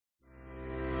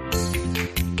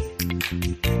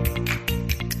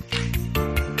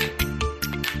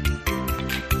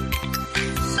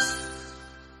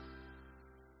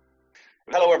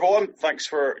everyone. Thanks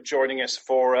for joining us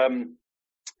for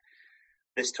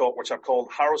this talk, which I've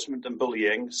called Harassment and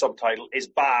Bullying. Subtitle is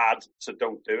Bad, So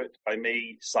Don't Do It, by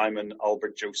me, Simon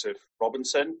Albert Joseph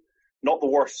Robinson. Not the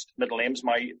worst middle names.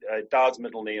 My dad's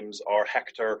middle names are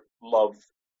Hector Love,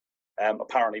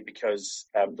 apparently because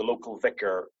the local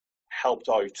vicar helped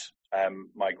out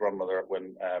my grandmother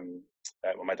when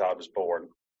my dad was born,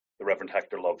 the Reverend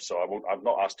Hector Love. So I've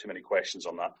not asked too many questions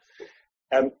on that.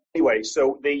 Anyway,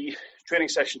 so the training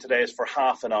session today is for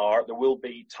half an hour. There will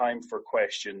be time for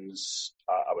questions,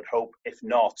 I would hope. If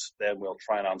not, then we'll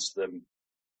try and answer them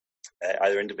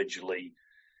either individually,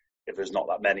 if there's not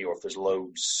that many, or if there's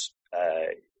loads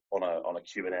on a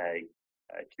Q&A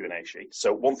sheet.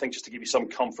 So one thing, just to give you some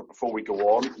comfort before we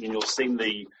go on, and you'll see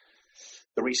the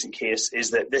recent case,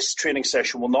 is that this training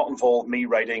session will not involve me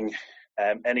writing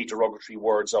any derogatory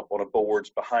words up on a board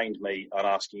behind me and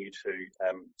asking you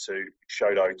to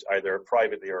shout out either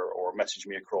privately or message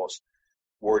me across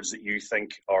words that you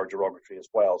think are derogatory as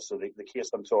well. So the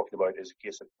case I'm talking about is a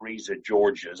case of Breeza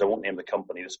Georges. I won't name the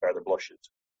company to spare the blushes.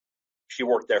 She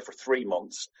worked there for 3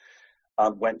 months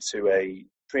and went to a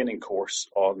training course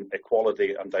on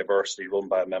equality and diversity run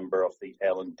by a member of the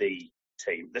L&D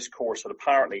team. This course had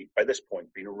apparently, by this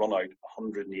point, been run out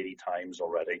 180 times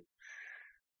already.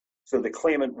 So the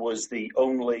claimant was the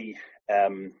only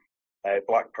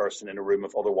black person in a room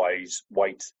of otherwise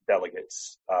white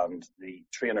delegates, and the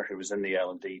trainer who was in the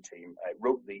L&D team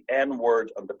wrote the N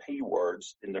word and the P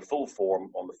words in their full form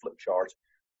on the flip chart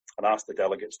and asked the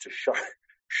delegates to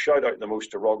shout out the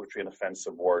most derogatory and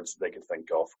offensive words they could think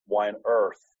of. Why on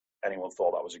earth anyone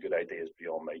thought that was a good idea is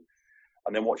beyond me.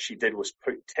 And then what she did was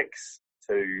put ticks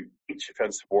to each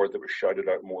offensive word that was shouted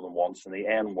out more than once, and the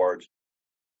N word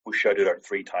was shouted out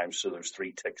 3 times, so there's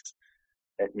 3 ticks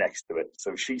next to it.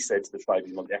 So she said to the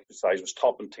tribunal the exercise was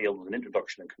top and tailed with an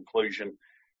introduction and conclusion,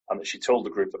 and that she told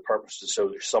the group the purpose is so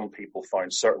that some people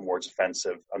found certain words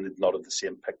offensive and did not have the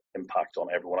same impact on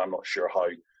everyone. I'm not sure how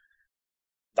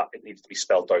that it needs to be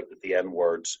spelled out that the N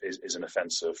word is an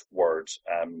offensive word.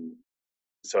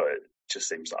 So it just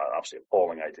seems an absolutely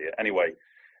appalling idea. Anyway,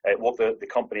 what the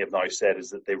company have now said is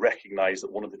that they recognise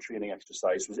that one of the training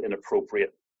exercises was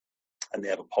inappropriate, and they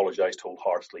have apologised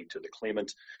wholeheartedly to the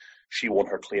claimant. She won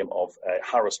her claim of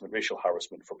harassment, racial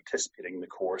harassment, for participating in the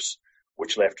course,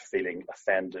 which left her feeling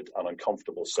offended and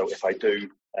uncomfortable. So if I do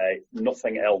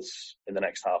nothing else in the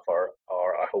next half hour,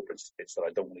 I hope it's that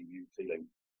I don't leave you feeling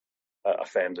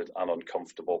offended and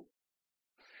uncomfortable.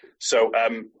 So,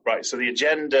 right, so the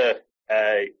agenda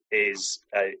is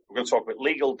we're going to talk about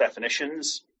legal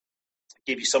definitions,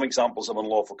 give you some examples of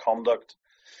unlawful conduct,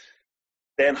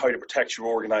 then how to protect your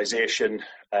organisation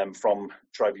from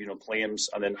tribunal claims,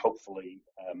 and then hopefully,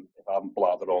 if I haven't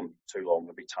blathered on too long,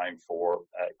 there'll be time for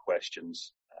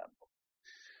questions.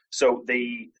 So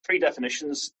the 3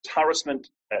 definitions: harassment,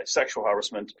 sexual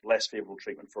harassment, less favourable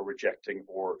treatment for rejecting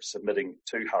or submitting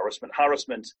to harassment.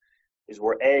 Harassment is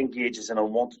where A engages in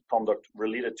unwanted conduct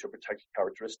related to a protected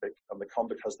characteristic, and the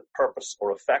conduct has the purpose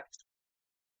or effect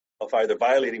of either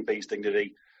violating B's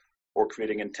dignity or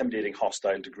creating intimidating,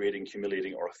 hostile, degrading,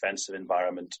 humiliating, or offensive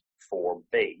environment for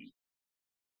B.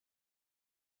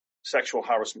 Sexual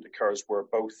harassment occurs where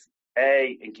both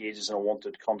A engages in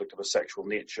unwanted conduct of a sexual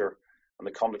nature, and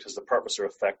the conduct has the purpose or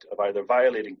effect of either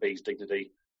violating B's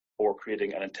dignity or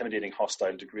creating an intimidating,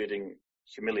 hostile, degrading,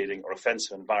 humiliating, or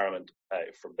offensive environment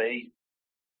for B.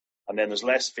 And then there's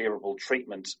less favourable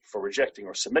treatment for rejecting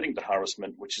or submitting to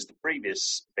harassment, which is the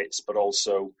previous bits, but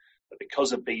also that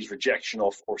because of B's rejection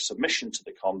of or submission to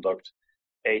the conduct,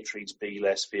 A treats B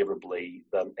less favourably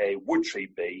than A would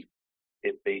treat B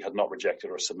if B had not rejected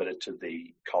or submitted to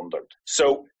the conduct.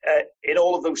 So in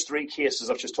all of those 3 cases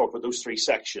I've just talked about, those 3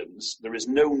 sections, there is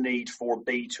no need for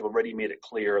B to have already made it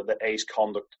clear that A's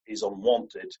conduct is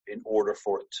unwanted in order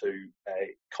for it to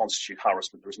constitute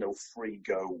harassment. There is no free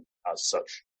go as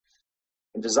such.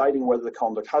 In deciding whether the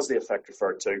conduct has the effect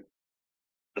referred to,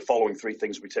 the following 3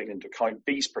 things will be taken into account: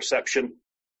 B's perception,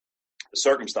 the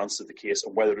circumstances of the case,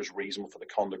 and whether it is reasonable for the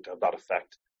conduct to have that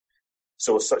effect.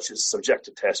 So as such, it's a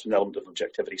subjective test with an element of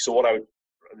objectivity. So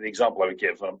the example I would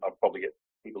give, I'll probably get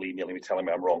people emailing me telling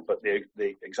me I'm wrong, but the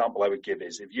example I would give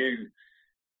is if you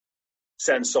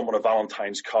send someone a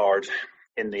Valentine's card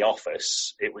in the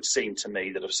office, it would seem to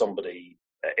me that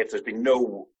if there's been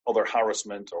no other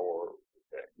harassment or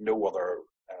no other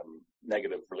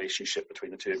negative relationship between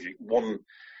the 2 of you, one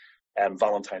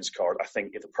Valentine's card, I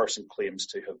think if the person claims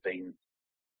to have been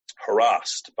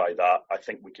harassed by that, I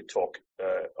think we could talk,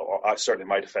 or certainly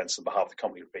my defence on behalf of the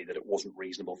company would be that it wasn't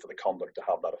reasonable for the conduct to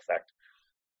have that effect.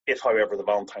 If, however, the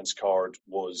Valentine's card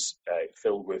was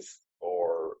filled with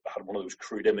or had one of those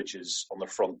crude images on the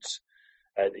front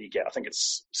that you get. I think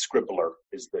it's Scribbler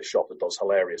is the shop that does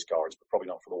hilarious cards, but probably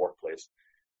not for the workplace.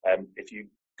 If you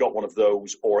got one of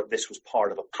those, or this was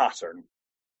part of a pattern,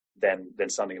 then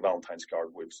sending a Valentine's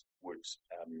card would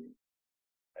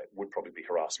probably be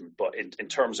harassment. But in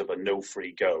terms of a no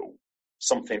free go,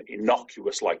 something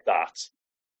innocuous like that,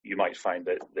 you might find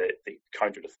that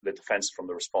the defence from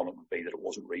the respondent would be that it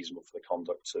wasn't reasonable for the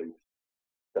conduct to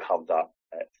have that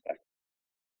effect.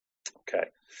 Okay.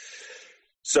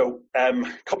 So a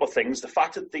couple of things. The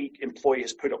fact that the employee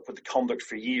has put up with the conduct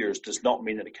for years does not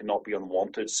mean that it cannot be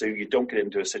unwanted. So you don't get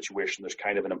into a situation, there's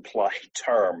kind of an implied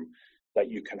term that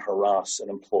you can harass an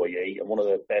employee. And one of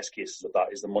the best cases of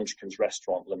that is the Munchkins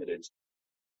Restaurant Limited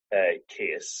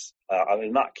case. And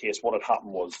in that case, what had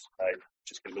happened was,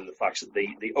 just going to the facts, that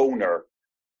the owner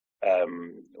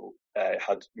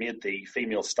had made the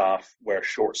female staff wear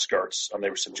short skirts, and they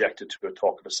were subjected to a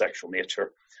talk of a sexual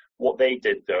nature. What they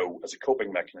did, though, as a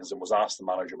coping mechanism, was ask the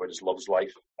manager about his love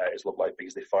life,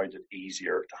 because they found it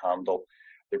easier to handle.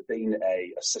 There'd been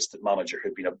a assistant manager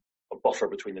who'd been a buffer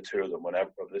between the two of them,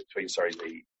 the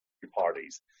two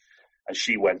parties, and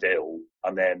she went ill,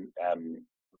 and then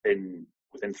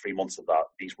within 3 months of that,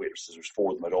 these waitresses, there's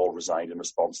 4 of them, had all resigned in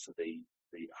response to the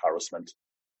harassment.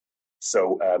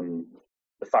 So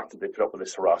the fact that they put up with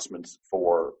this harassment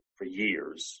for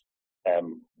years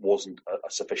wasn't a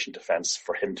sufficient defence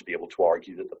for him to be able to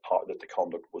argue that the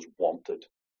conduct was wanted.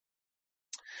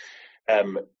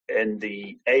 In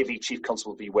the AV Chief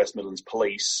Constable v West Midlands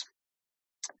Police,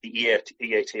 the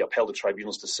EAT upheld the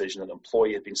tribunal's decision that an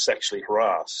employee had been sexually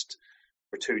harassed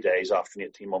for 2 days after an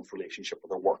 18-month relationship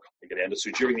with her work colleague had ended.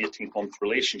 So during the 18-month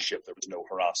relationship, there was no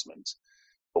harassment.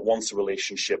 But once the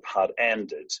relationship had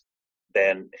ended,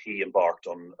 then he embarked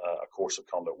on a course of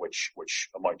conduct which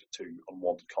amounted to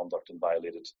unwanted conduct and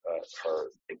violated her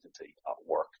dignity at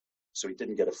work. So he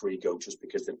didn't get a free go just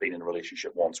because they'd been in a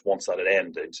relationship once. Once that had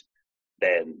ended,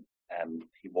 then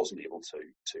he wasn't able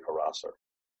to harass her.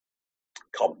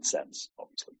 Common sense,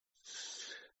 obviously.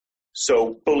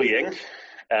 So bullying,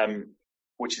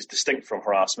 which is distinct from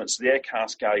harassment. So the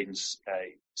ACAS guidance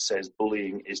says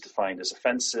bullying is defined as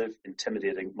offensive,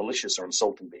 intimidating, malicious or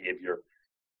insulting behaviour,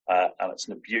 and it's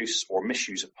an abuse or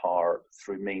misuse of power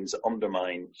through means that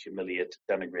undermine, humiliate,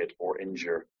 denigrate or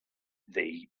injure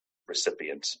the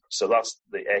recipient. So that's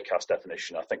the ACAS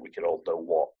definition. I think we could all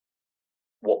know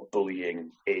what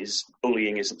bullying is.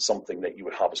 Bullying isn't something that you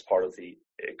would have as part of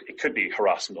it could be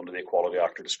harassment under the Equality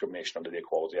Act or discrimination under the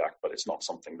Equality Act, but it's not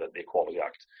something that the Equality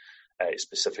Act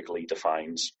specifically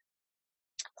defines.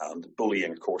 And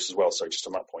bullying, of course, as well. So just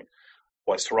on that point,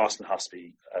 whilst harassment has to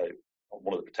be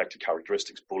one of the protected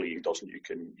characteristics, bullying doesn't. You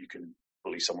can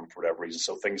bully someone for whatever reason.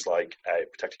 So things like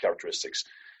protected characteristics,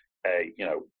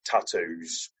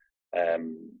 tattoos,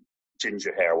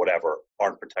 ginger hair, whatever,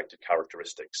 aren't protected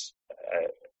characteristics.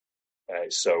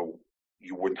 So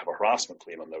you wouldn't have a harassment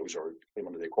claim on those or a claim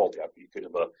under the Equality Act, but you could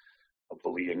have a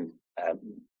bullying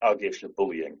allegation of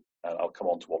bullying, and I'll come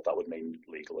on to what that would mean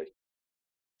legally.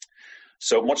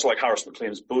 So much like harassment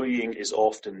claims, bullying is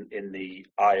often in the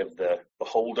eye of the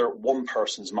beholder. One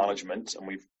person's management, and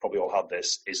we've probably all had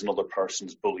this, is another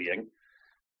person's bullying.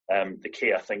 The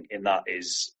key, I think, in that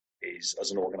is as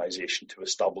an organisation to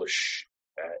establish,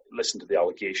 listen to the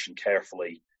allegation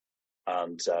carefully,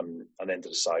 and then to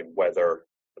decide whether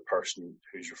the person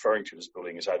who's referring to it as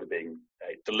bullying is either being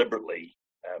deliberately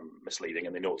misleading,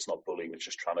 and they know it's not bullying, it's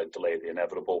just trying to delay the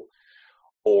inevitable,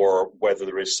 or whether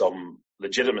there is some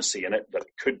legitimacy in it that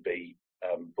it could be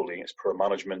bullying, it's poor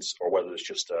management, or whether it's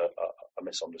just a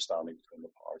misunderstanding between the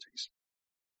parties.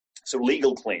 So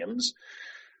legal claims,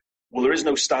 well, there is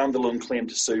no standalone claim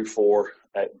to sue for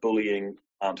bullying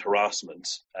and harassment.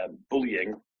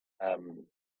 Bullying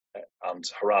and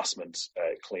harassment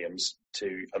claims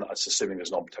and that's assuming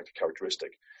there's non-protected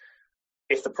characteristic.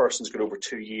 If the person's got over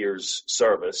 2 years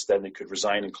service, then they could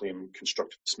resign and claim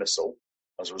constructive dismissal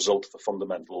as a result of a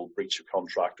fundamental breach of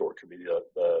contract, or it could be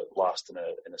the last in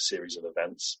a series of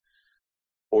events.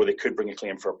 Or they could bring a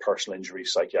claim for a personal injury,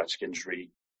 psychiatric injury,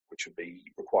 which would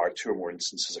require 2 or more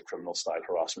instances of criminal-style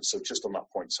harassment. So just on that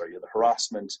point, the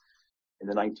harassment in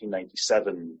the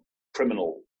 1997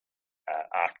 Criminal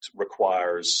Act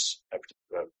requires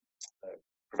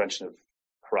Prevention of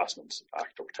Harassment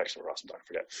Act or Protection of Harassment Act, I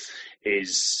forget,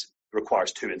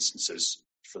 requires 2 instances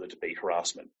for there to be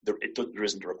harassment. There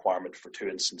isn't a requirement for 2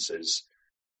 instances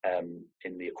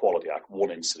in the Equality Act.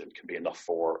 1 incident can be enough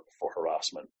for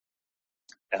harassment.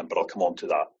 But I'll come on to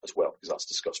that as well, because that's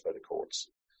discussed by the courts.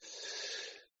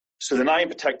 So the 9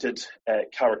 protected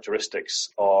characteristics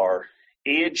are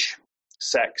age,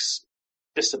 sex,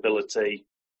 disability,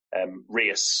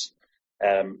 race,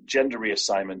 gender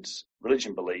reassignment,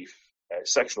 religion belief,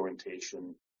 sexual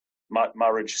orientation,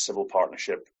 marriage, civil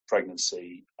partnership,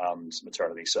 pregnancy, and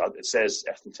maternity. So it says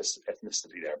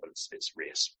ethnicity there, but it's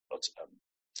race. But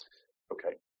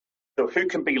okay. So who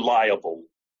can be liable?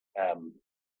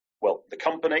 Well, the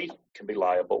company can be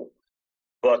liable,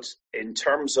 but in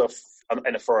terms of,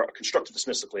 and for a constructive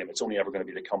dismissal claim, it's only ever going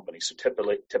to be the company. So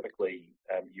typically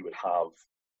you would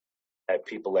have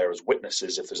people there as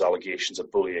witnesses if there's allegations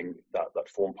of bullying that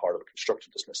form part of a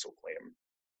constructive dismissal claim.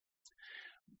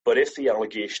 But if the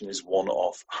allegation is one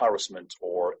of harassment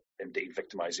or indeed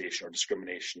victimization or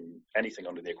discrimination, anything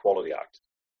under the Equality Act,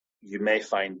 you may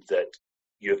find that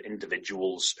you have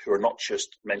individuals who are not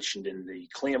just mentioned in the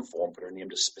claim form, but are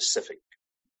named as specific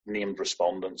named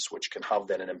respondents, which can have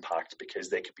then an impact because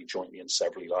they could be jointly and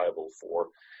severally liable for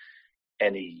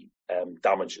any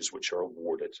damages which are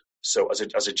awarded. So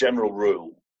as a general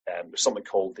rule, there's something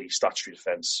called the statutory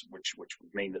defence, which would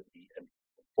mean that the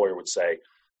employer would say,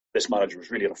 this manager was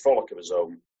really in a frolic of his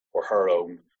own or her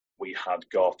own. We had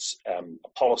got a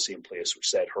policy in place which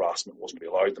said harassment wasn't to be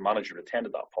allowed. The manager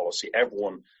attended that policy.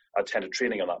 Everyone attended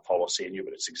training on that policy and knew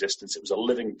about its existence. It was a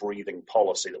living, breathing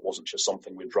policy that wasn't just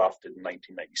something we drafted in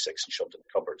 1996 and shoved in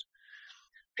the cupboard.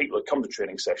 People had come to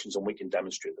training sessions, and we can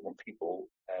demonstrate that when people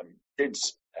did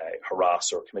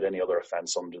harass or commit any other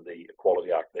offence under the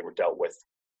Equality Act, they were dealt with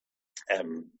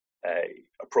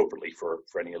appropriately for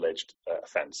any alleged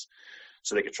offence.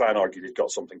 So they could try and argue they've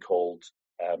got something called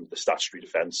the statutory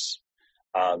defence.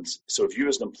 And so if you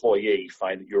as an employee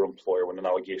find that your employer, when an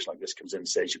allegation like this comes in,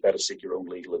 says you better seek your own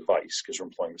legal advice because you're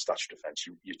employing the statutory defence,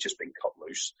 you've just been cut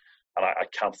loose. And I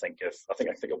can't think of, I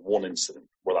think of one incident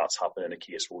where that's happened in a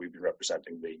case where we've been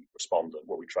representing the respondent,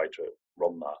 where we tried to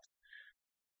run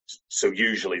that. So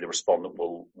usually the respondent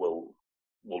will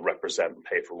represent and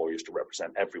pay for lawyers to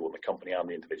represent everyone, the company and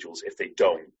the individuals. If they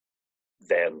don't,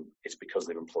 then it's because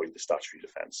they've employed the statutory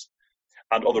defence.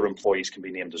 And other employees can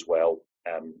be named as well,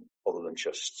 other than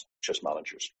just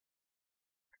managers.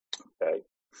 Okay.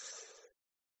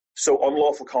 So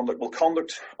unlawful conduct, well,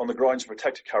 conduct on the grounds of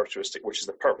protected characteristic, which is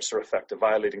the purpose or effect of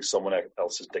violating someone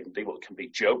else's dignity. Well, it can be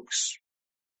jokes,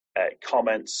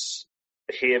 comments,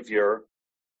 behaviour,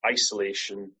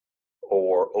 isolation,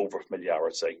 or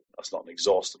over-familiarity. That's not an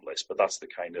exhaustive list, but that's the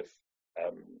kind of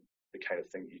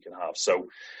thing that you can have. So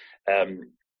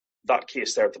that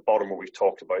case there at the bottom where we've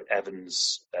talked about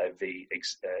Evans v.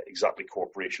 Exactly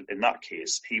Corporation, in that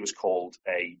case, he was called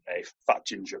a fat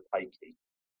ginger pikey,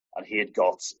 and he had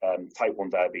got type 1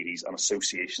 diabetes and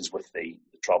associations with the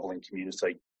travelling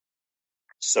community.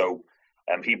 So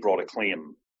he brought a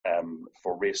claim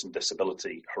for race and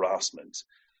disability harassment,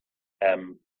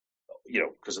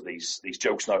 because of these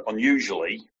jokes. Now,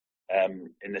 unusually,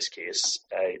 in this case,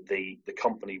 the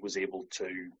company was able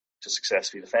to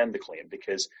successfully defend the claim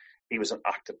because he was an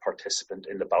active participant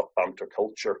in the banter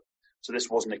culture. So this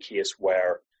wasn't a case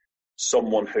where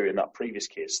someone who, in that previous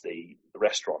case, the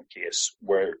restaurant case,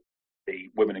 where the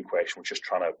women in question were just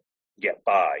trying to get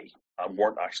by and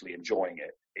weren't actually enjoying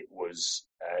it. It was,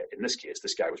 in this case,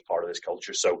 this guy was part of this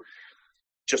culture. So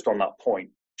just on that point,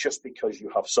 just because you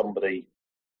have somebody,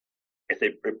 if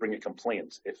they bring a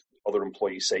complaint, if other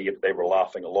employees say they were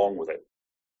laughing along with it,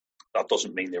 that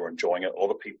doesn't mean they were enjoying it.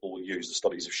 Other people will use, the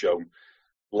studies have shown,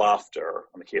 laughter,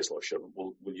 and the case law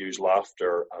will use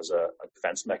laughter as a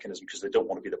defence mechanism because they don't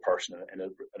want to be the person in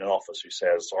an office who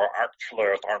says, actually,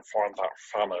 I don't find that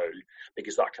funny,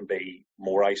 because that can be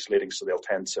more isolating, so they'll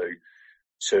tend to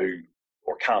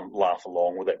or can't laugh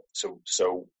along with it.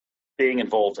 So being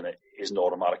involved in it isn't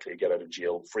automatically a get out of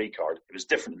jail free card. It was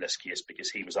different in this case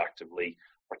because he was actively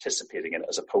participating in it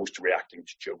as opposed to reacting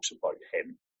to jokes about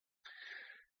him.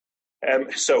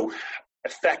 So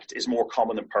effect is more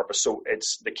common than purpose. So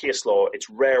it's the case law. It's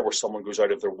rare where someone goes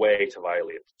out of their way to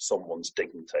violate someone's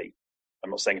dignity.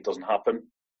 I'm not saying it doesn't happen,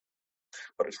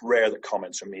 but it's rare that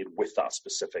comments are made with that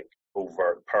specific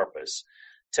overt purpose.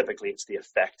 Typically, it's the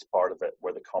effect part of it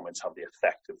where the comments have the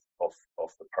effect of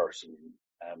the person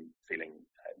feeling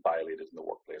violated in the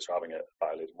workplace or having a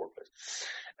violated workplace.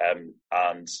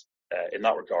 And in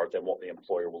that regard, then what the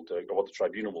employer will do, or what the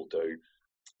tribunal will do,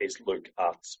 is look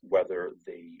at whether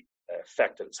the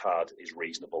effect that it's had is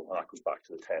reasonable. And that goes back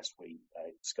to the test we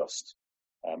discussed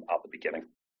at the beginning.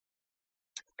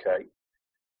 Okay.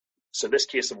 So this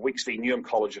case of Weeks v. Newham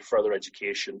College of Further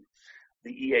Education,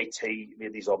 the EAT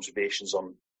made these observations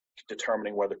on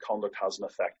determining whether conduct has an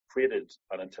effect created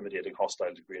an intimidating,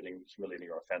 hostile, degrading, humiliating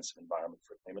or offensive environment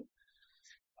for a claimant.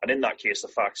 And in that case, the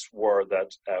facts were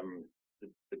that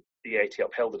the EAT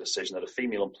upheld the decision that a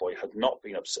female employee had not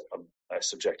been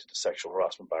subjected to sexual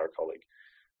harassment by her colleague.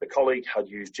 The colleague had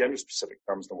used gender-specific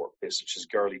terms in the workplace, such as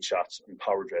girly chat and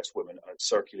power-dressed women, and had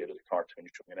circulated a cartoon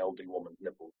showing an elderly woman's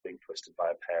nipples being twisted by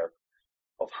a pair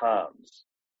of hands.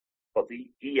 But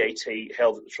the EAT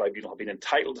held that the tribunal had been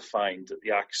entitled to find that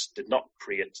the acts did not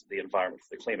create the environment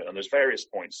for the claimant. And there's various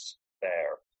points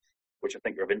there which I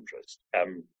think are of interest.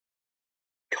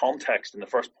 Context, in the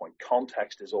first point,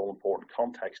 context is all important.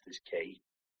 Context is key.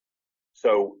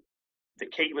 So the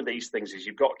key with these things is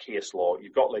you've got case law,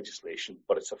 you've got legislation,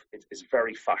 but it's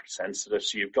very fact sensitive.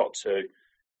 So you've got to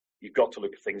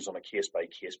look at things on a case by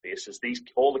case basis.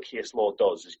 All the case law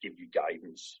does is give you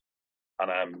guidance,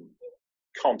 and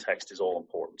context is all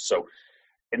important. So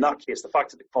in that case, the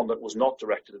fact that the conduct was not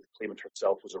directed at the claimant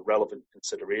herself was a relevant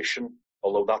consideration,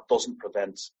 although that doesn't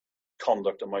prevent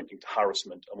conduct amounting to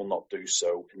harassment and will not do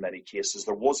so in many cases.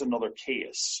 There was another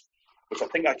case, which I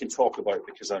think I can talk about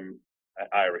because I'm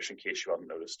Irish, in case you haven't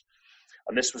noticed.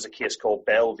 And this was a case called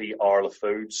Bell v. Arla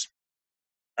Foods.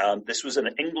 And this was an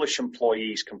English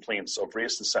employee's complaints of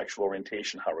race and sexual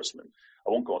orientation harassment. I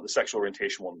won't go on the sexual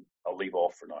orientation one, I'll leave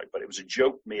off for now, but it was a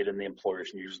joke made in the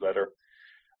employer's newsletter.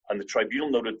 And the tribunal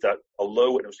noted that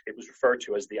although it was referred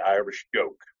to as the Irish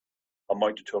joke,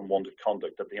 amounted to unwanted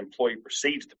conduct that the employee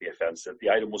perceived to be offensive, the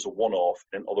item was a one-off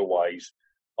in an otherwise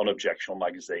unobjectionable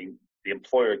magazine. The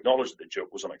employer acknowledged that the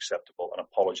joke was unacceptable and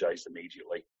apologised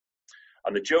immediately.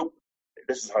 And the joke,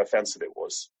 this is how offensive it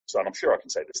was, so and I'm sure I can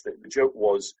say this, the joke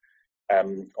was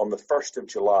on the 1st of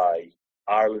July,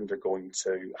 Ireland are going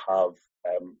to have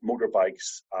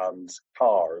motorbikes and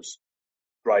cars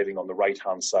driving on the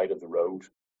right-hand side of the road.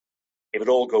 If it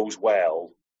all goes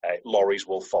well, lorries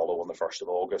will follow on the 1st of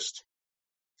August.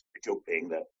 The joke being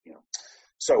that,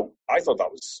 So I thought that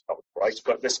was right,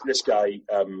 but this guy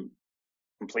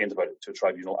complained about it to a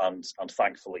tribunal and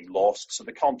thankfully lost. So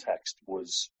the context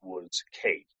was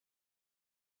key.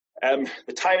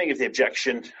 The timing of the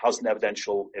objection has an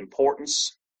evidential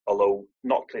importance, although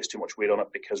not place too much weight on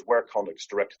it, because where conduct is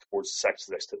directed towards the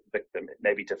sexist victim, it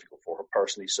may be difficult for her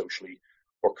personally, socially,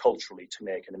 or culturally to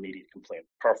make an immediate complaint.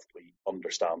 Perfectly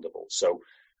understandable. So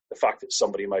the fact that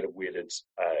somebody might have waited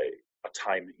a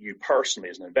time that you personally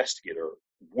as an investigator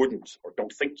wouldn't or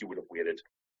don't think you would have waited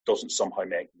doesn't somehow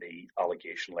make the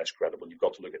allegation less credible. You've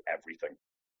got to look at everything.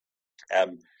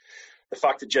 The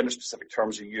fact that gender-specific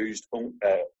terms are used,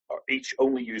 are each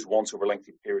only used once over a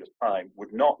lengthy period of time,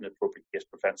 would not in an appropriate case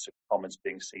prevent such comments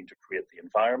being seen to create the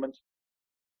environment.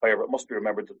 However, it must be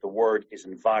remembered that the word is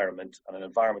environment, and an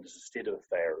environment is a state of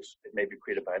affairs. It may be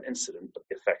created by an incident, but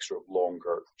the effects are of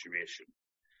longer duration.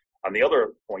 And the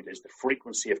other point is the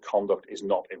frequency of conduct is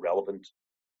not irrelevant.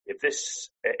 If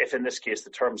in this case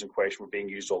the terms in question were being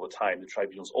used all the time, the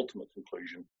tribunal's ultimate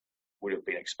conclusion would have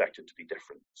been expected to be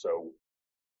different. So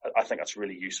I think that's a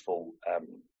really useful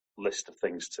list of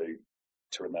things to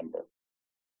remember.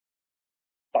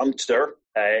 Banter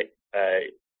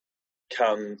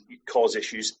can cause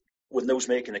issues with those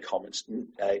making the comments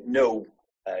know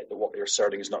that what they're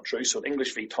asserting is not true. So in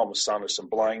English v. Thomas Sanderson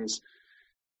Blinds,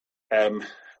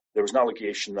 there was an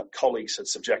allegation that colleagues had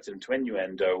subjected him to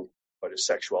innuendo about his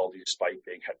sexuality despite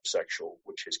being heterosexual,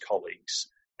 which his colleagues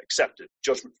accepted.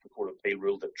 Judgment from the Court of Appeal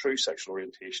ruled that true sexual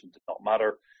orientation did not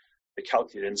matter. The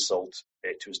calculated insult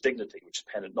to his dignity, which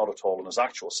depended not at all on his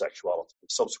actual sexuality,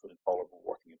 and subsequent intolerable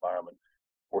working environment,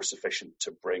 were sufficient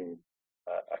to bring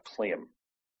a claim.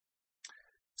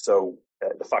 So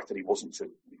the fact that he wasn't,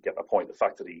 to get my point, the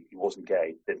fact that he wasn't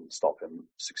gay didn't stop him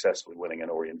successfully winning an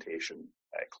orientation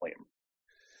claim.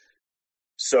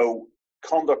 So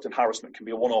conduct and harassment can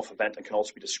be a one-off event and can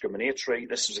also be discriminatory.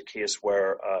 This was a case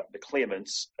where the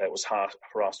claimant was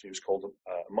harassed. He was called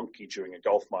a monkey during a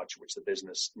golf match in which the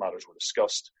business matters were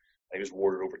discussed. He was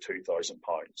awarded over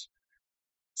 £2,000.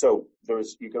 So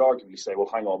you could arguably say,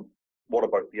 well, hang on, what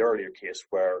about the earlier case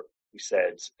where we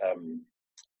said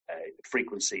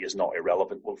frequency is not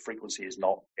irrelevant? Well, frequency is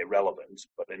not irrelevant,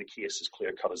 but in a case as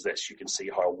clear-cut as this, you can see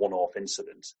how a one-off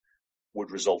incident would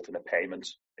result in a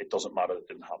payment. It doesn't matter that it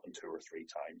didn't happen 2 or 3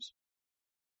 times.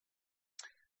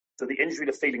 So the injury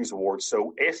to feelings award.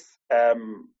 So if a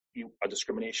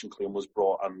discrimination claim was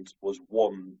brought and was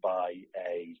won by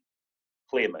a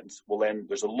claimant, well then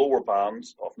there's a lower band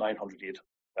of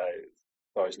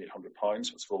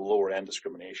 £908,800. It's for the lower end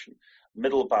discrimination.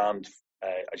 Middle band,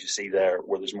 as you see there,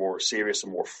 where there's more serious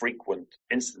and more frequent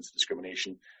incidents of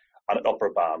discrimination, and an upper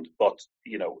band. But,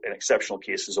 in exceptional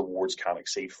cases, awards can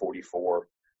exceed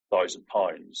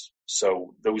 £44,000.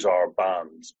 So those are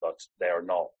bands, but they are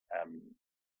not,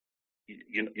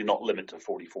 you're not limited to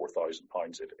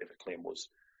 £44,000 if a claim was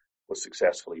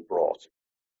successfully brought.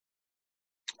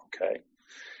 Okay.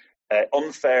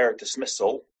 Unfair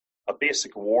dismissal a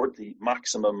basic award, the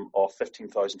maximum of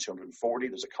 15,240.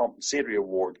 There's a compensatory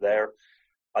award there.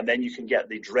 And then you can get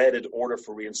the dreaded order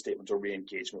for reinstatement or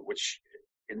re-engagement, which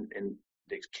in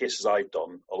the cases I've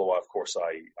done, although of course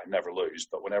I never lose,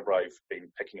 but whenever I've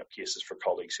been picking up cases for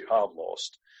colleagues who have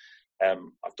lost,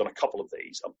 I've done a couple of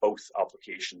these, and both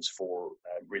applications for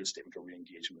reinstatement or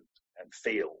re-engagement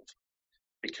failed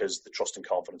because the trust and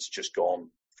confidence had just gone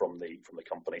from the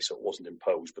company, so it wasn't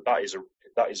imposed. But that is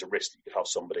a risk that you could have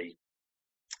somebody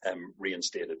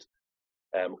reinstated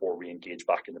or re-engaged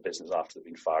back in the business after they've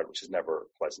been fired, which is never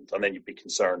pleasant. And then you'd be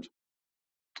concerned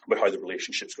about how the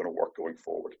relationship's going to work going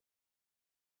forward.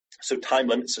 So time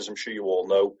limits, as I'm sure you all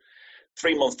know,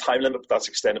 3-month time limit, but that's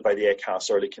extended by the ACAS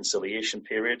early conciliation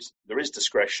period. There is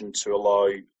discretion to allow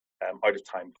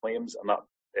out-of-time claims, and that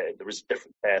there is a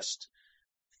different test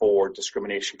for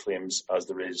discrimination claims as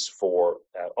there is for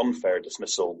unfair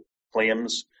dismissal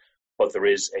claims, but there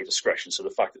is a discretion. So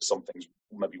the fact that something's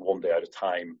maybe 1 day out of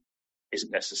time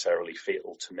isn't necessarily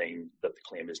fatal to mean that the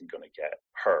claim isn't going to get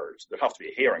heard. There'll have to be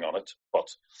a hearing on it, but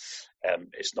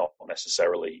it's not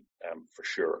necessarily for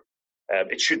sure.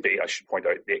 It should be, I should point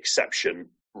out, the exception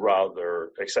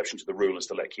to the rule is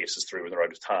to let cases through when they're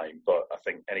out of time. But I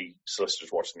think any solicitors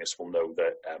watching this will know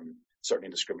that certainly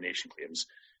in discrimination claims,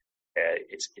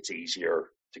 it's easier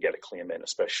to get a claim in,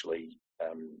 especially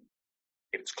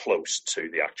if it's close to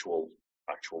the actual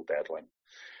deadline.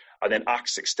 And then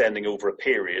acts extending over a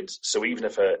period. So even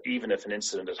if an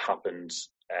incident had happened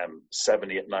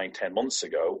 7, 8, 9, 10 months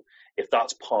ago, if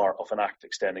that's part of an act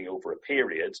extending over a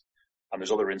period, and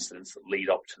there's other incidents that lead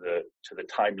up to the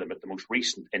time limit, the most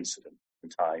recent incident in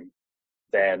time,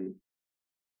 then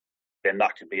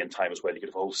that could be in time as well. You could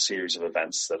have a whole series of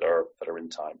events that are in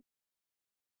time.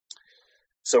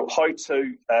 So how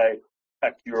to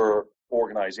affect your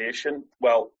organisation?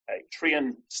 Well,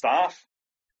 train staff.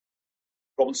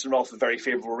 Robinson Ralph with very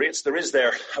favourable rates.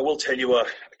 I will tell you a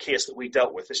case that we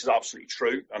dealt with. This is absolutely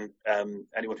true, and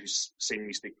anyone who's seen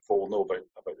me speak before will know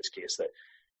about this case. That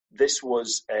this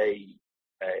was an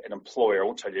employer. I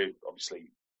won't tell you,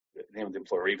 obviously, the name of the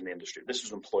employer or even the industry. This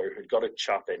was an employer who'd got a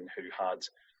chap in who had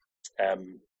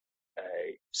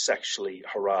sexually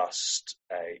harassed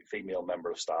a female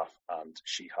member of staff, and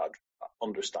she had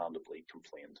understandably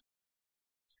complained.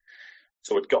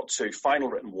 So it got to final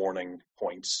written warning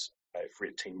points for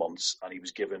 18 months, and he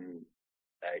was given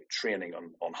training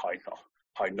on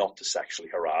how not to sexually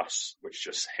harass, which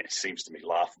just it seems to me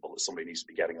laughable that somebody needs to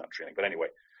be getting that training. But anyway,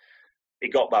 he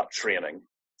got that training,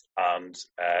 and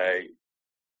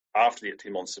after the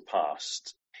 18 months had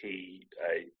passed, he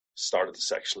started to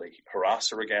sexually harass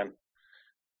her again.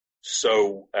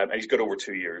 So, and he's got over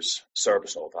 2 years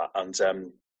service and all that,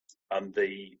 and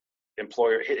the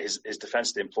employer, his defence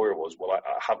to the employer was, well, I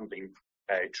haven't been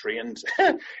trained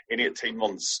in 18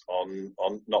 months on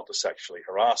not to sexually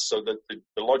harass. So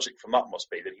the logic from that must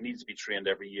be that he needs to be trained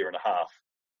every year and a half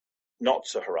not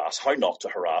to harass, how not to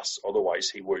harass, otherwise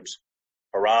he would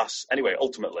harass. Anyway,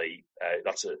 ultimately,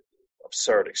 that's an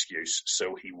absurd excuse.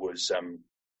 So he was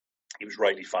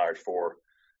rightly fired for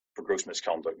gross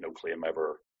misconduct, no claim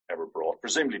ever brought,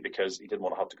 presumably because he didn't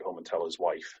want to have to go home and tell his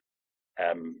wife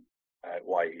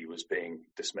why he was being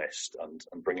dismissed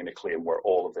and bringing a claim where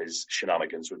all of his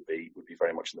shenanigans would be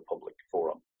very much in the public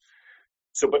forum.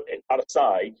 So, but at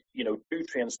aside, do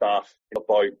train staff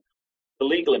about the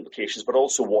legal implications, but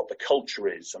also what the culture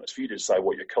is, and it's for you to decide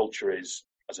what your culture is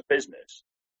as a business.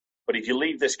 But if you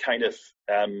leave this kind of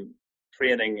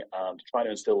training and trying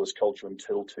to instill this culture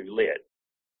until too late,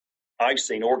 I've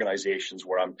seen organisations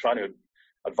where I'm trying to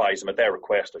advise them at their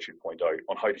request, I should point out,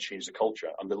 on how to change the culture.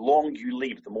 And the longer you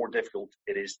leave it, the more difficult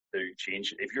it is to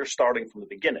change it. If you're starting from the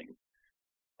beginning,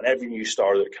 and every new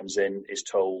starter that comes in is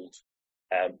told,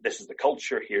 this is the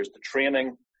culture, here's the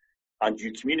training, and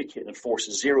you communicate and enforce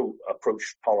a zero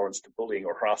approach tolerance to bullying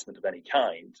or harassment of any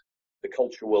kind, the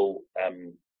culture will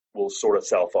sort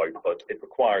itself out. But it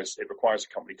requires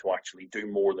a company to actually do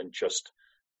more than just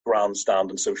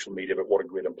grandstand on social media about what a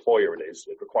great employer it is.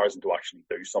 It requires them to actually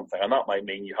do something, and that might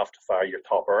mean you have to fire your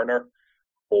top earner,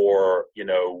 or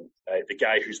the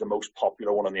guy who's the most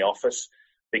popular one in the office,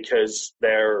 because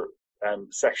they're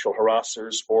sexual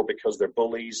harassers, or because they're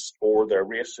bullies, or they're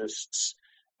racists,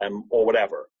 or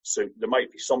whatever. So there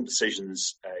might be some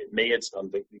decisions made,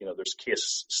 and there's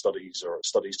case studies or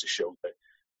studies to show that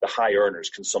the high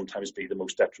earners can sometimes be the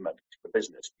most detrimental to the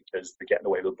business because they're getting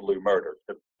away with blue murder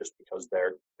just because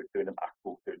they're doing an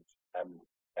actual good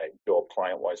job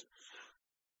client-wise.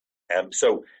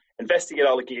 So investigate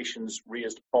allegations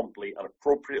raised promptly and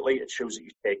appropriately. It shows that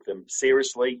you take them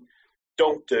seriously.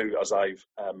 Don't do, as I've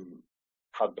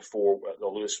had before,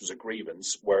 although this was a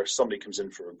grievance, where somebody comes in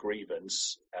for a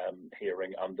grievance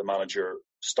hearing and the manager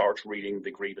starts reading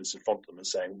the grievance in front of them and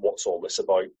saying, what's all this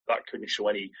about? That couldn't show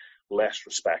any less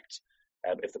respect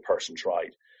if the person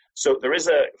tried. So there is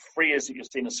a phrase that you've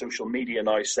seen in social media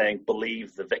now saying,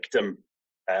 believe the victim.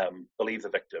 Believe the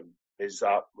victim. Is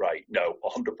that right? No,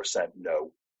 100%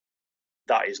 no.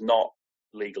 That is not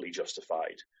legally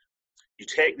justified. You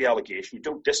take the allegation, you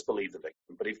don't disbelieve the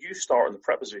victim, but if you start on the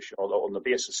preposition, or on the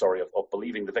basis, of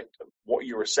believing the victim, what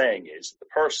you are saying is the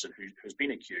person who's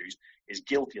been accused is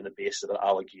guilty on the basis of an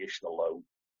allegation alone.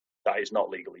 That is not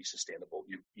legally sustainable.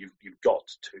 You've got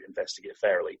to investigate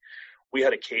fairly. We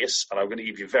had a case, and I'm going to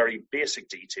give you very basic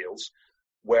details,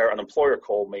 where an employer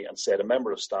called me and said a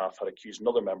member of staff had accused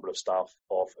another member of staff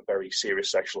of a very serious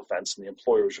sexual offence, and the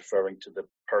employer was referring to the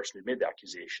person who made the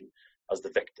accusation as the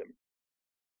victim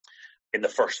in the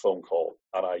first phone call.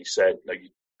 And I said, no, you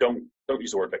don't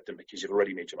use the word victim, because you've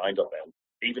already made your mind up then.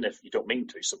 Even if you don't mean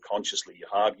to, subconsciously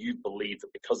you believe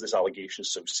that because this allegation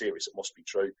is so serious, it must be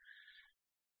true.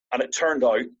 And it turned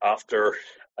out, after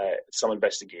some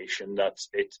investigation, that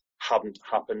it hadn't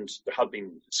happened. There had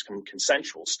been some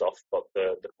consensual stuff, but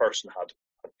the person had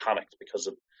panicked because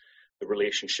of the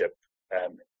relationship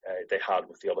they had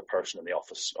with the other person in the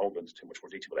office. I won't go into too much more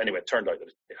detail, but anyway, it turned out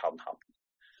that it hadn't happened.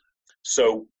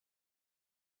 So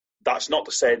that's not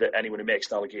to say that anyone who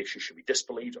makes an allegation should be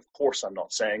disbelieved. Of course, I'm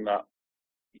not saying that.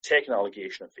 You take an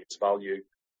allegation at face value,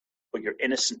 but you're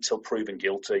innocent till proven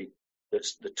guilty.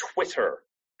 The Twitter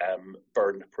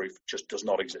burden of proof just does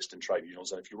not exist in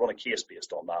tribunals, and if you run a case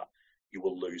based on that, you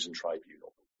will lose in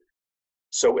tribunal.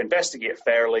 So investigate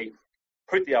fairly,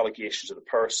 put the allegations to the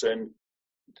person.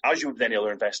 As you would with any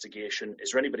other investigation,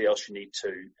 is there anybody else you need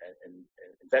to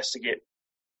investigate?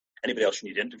 Anybody else you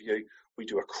need to interview? We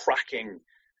do a cracking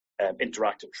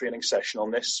interactive training session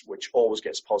on this, which always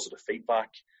gets positive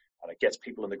feedback, and it gets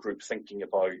people in the group thinking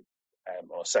about,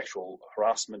 on a sexual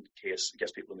harassment case, it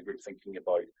gets people in the group thinking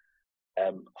about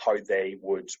how they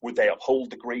would they uphold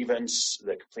the grievance,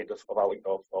 the complaint of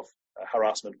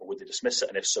harassment, or would they dismiss it,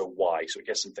 and if so, why? So it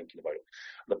gets them thinking about it.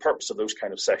 And the purpose of those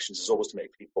kind of sessions is always to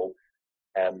make people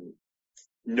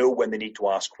know when they need to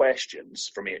ask questions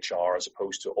from HR, as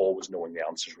opposed to always knowing the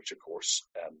answers, which of course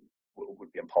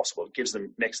would be impossible. It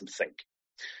makes them think.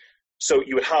 So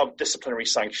you would have disciplinary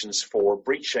sanctions for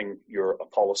breaching your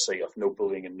policy of no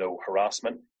bullying and no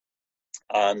harassment,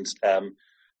 and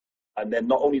then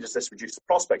not only does this reduce the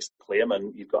prospects of the claim,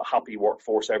 and you've got a happy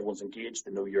workforce, everyone's engaged,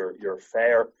 they know you're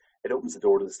fair, it opens the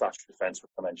door to the statutory defence,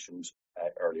 which I mentioned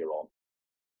earlier on.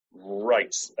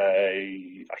 Right,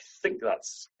 I think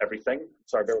that's everything.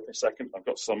 Sorry, bear with me a second. I've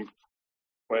got some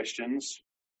questions.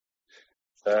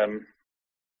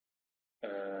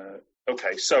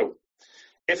 Okay, so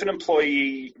if an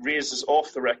employee raises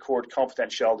off the record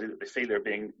confidentiality that they feel they're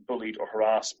being bullied or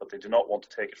harassed, but they do not want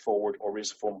to take it forward or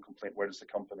raise a formal complaint, where does the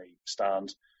company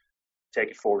stand? Take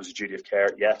it forward as a duty of care?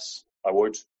 Yes, I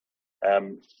would.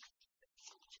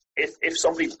 If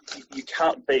somebody, you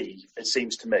can't be, it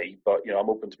seems to me, but I'm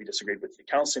open to be disagreed with, it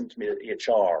can't seem to me that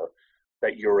HR,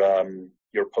 that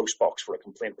your post box for a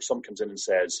complaint where someone comes in and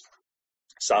says,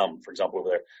 Sam, for example, over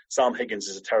there, Sam Higgins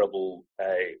is a terrible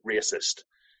racist.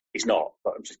 He's not,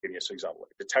 but I'm just giving you an example.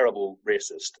 He's a terrible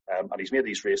racist, and he's made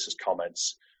these racist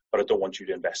comments, but I don't want you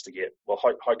to investigate. Well,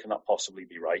 how can that possibly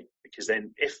be right? Because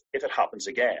then if it happens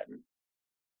again,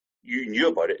 you knew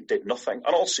about it and did nothing.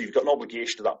 And also, you've got an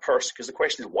obligation to that person, because the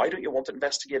question is, why don't you want it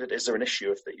investigated? Is there an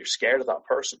issue that you're scared of that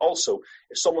person? Also,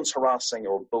 if someone's harassing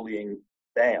or bullying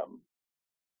them,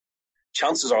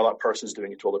 chances are that person's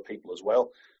doing it to other people as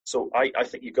well. So I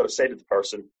think you've got to say to the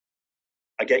person,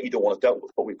 I get you don't want it dealt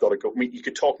with, but we've got to go. I mean, you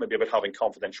could talk maybe about having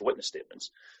confidential witness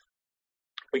statements,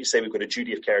 but you say we've got a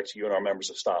duty of care to you and our members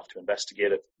of staff to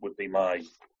investigate it. Would be my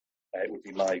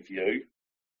view.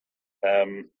 How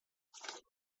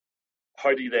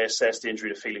do they assess the injury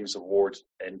to feelings award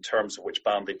in terms of which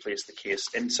band they place the case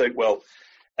into? Well,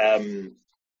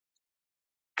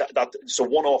 so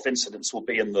one-off incidents will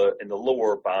be in the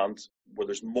lower band, where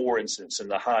there's more incidents in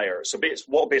the higher. So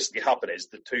what basically happen is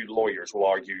the two lawyers will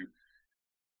argue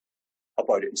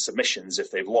about it in submissions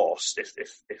if they've lost, if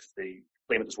the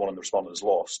claimant has won and the respondent has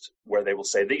lost, where they will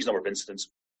say these number of incidents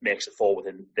makes it fall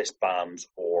within this band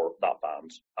or that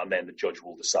band, and then the judge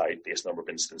will decide based on the number of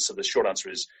incidents. So the short answer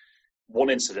is one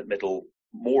incident middle,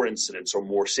 more incidents or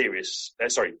more serious,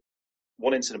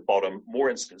 one incident bottom, more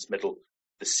incidents middle,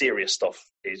 the serious stuff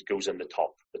goes in the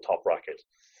top bracket.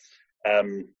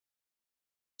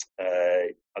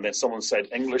 And then someone said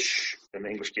English, in the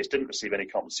English case, didn't receive any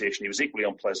compensation. He was equally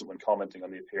unpleasant when commenting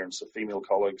on the appearance of female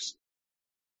colleagues.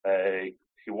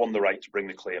 He won the right to bring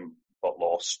the claim got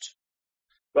lost.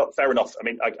 Well, fair enough. I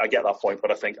mean, I get that point,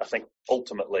 but I think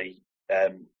ultimately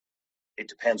it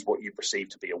depends what you perceive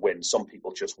to be a win. Some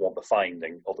people just want the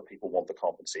finding, other people want the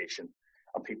compensation,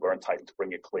 and people are entitled to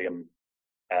bring a claim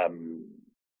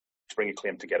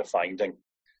to get a finding.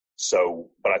 So,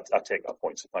 but I take that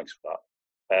point. So thanks for that.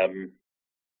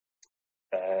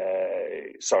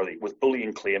 Sorry, with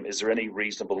bullying claim, is there any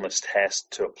reasonableness test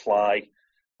to apply?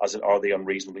 As in, are they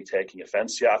unreasonably taking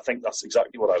offence? Yeah, I think that's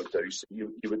exactly what I would do. So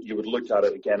you would look at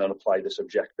it again and apply this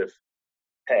objective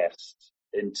test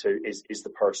into is the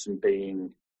person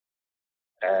being,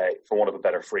 for want of a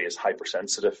better phrase,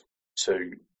 hypersensitive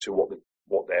to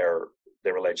what they're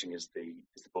alleging is the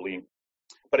bullying.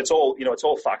 But it's all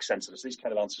fact sensitive. These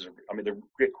kind of answers they're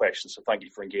great questions. So thank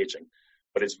you for engaging.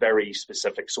 But it's very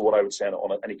specific. So what I would say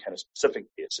on any kind of specific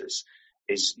basis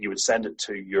is you would send it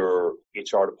to your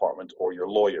HR department or your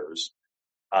lawyers,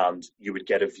 and you would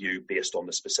get a view based on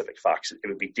the specific facts. It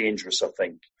would be dangerous, I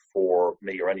think, for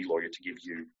me or any lawyer to give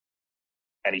you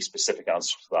any specific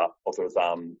answer to that other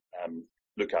than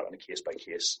look at it on a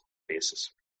case-by-case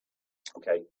basis.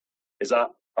 Okay. Is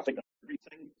that, I think, that's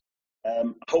everything. I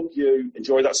hope you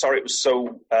enjoyed that. Sorry it was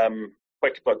so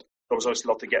quick, but there was obviously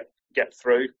a lot to get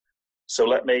through.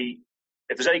 So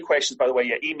if there's any questions, by the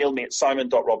way, email me at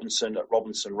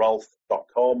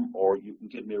simon.robinson@robinsonralph.com, or you can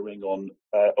give me a ring on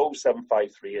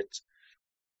 07538.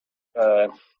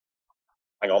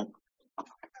 Hang on.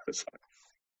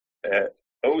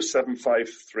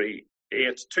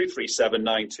 07538 237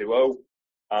 920,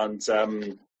 and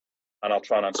I'll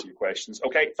try and answer your questions.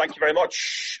 Okay, thank you very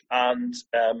much, and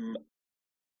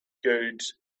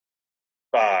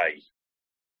goodbye.